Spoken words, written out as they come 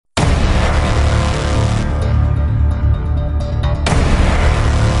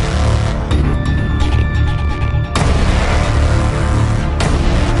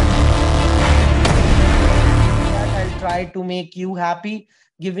make you happy,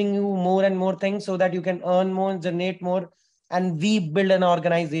 giving you more and more things so that you can earn more, generate more. And we build an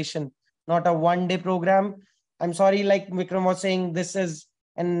organization, not a one-day program. I'm sorry, like Vikram was saying, this is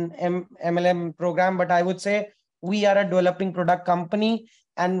an MLM program, but I would say we are a developing product company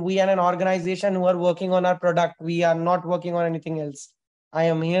and we are an organization who are working on our product. We are not working on anything else. I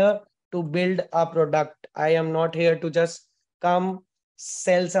am here to build a product. I am not here to just come,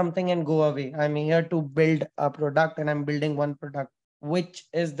 sell something and go away. I'm here to build a product and I'm building one product, which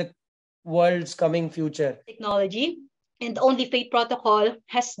is the world's coming future. Technology. And only Faith Protocol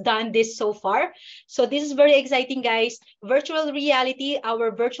has done this so far. So this is very exciting, guys. Virtual reality, our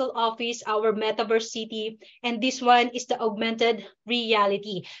virtual office, our metaverse city, and this one is the augmented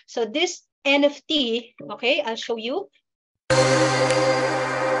reality. So this NFT, okay, I'll show you.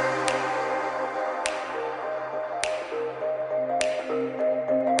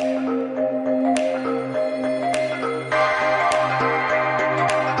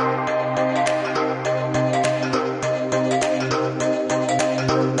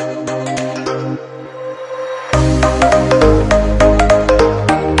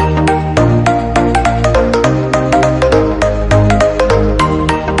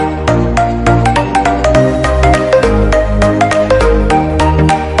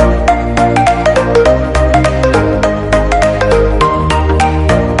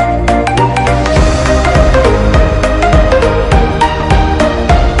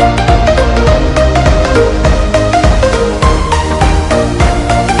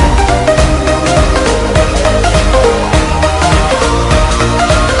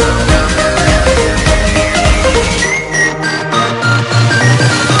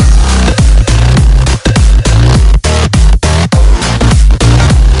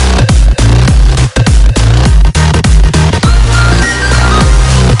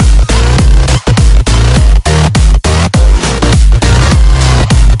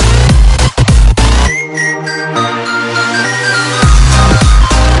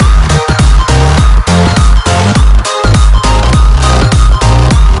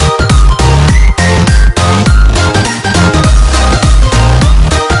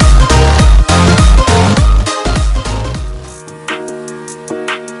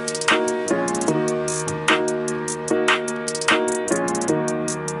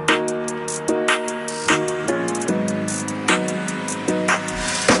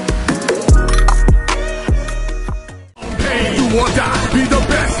 or die, be the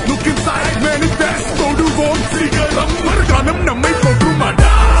best. Look inside, manifest. Go do vote, figure, number, ganam, namai, photo,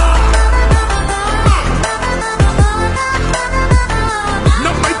 mada.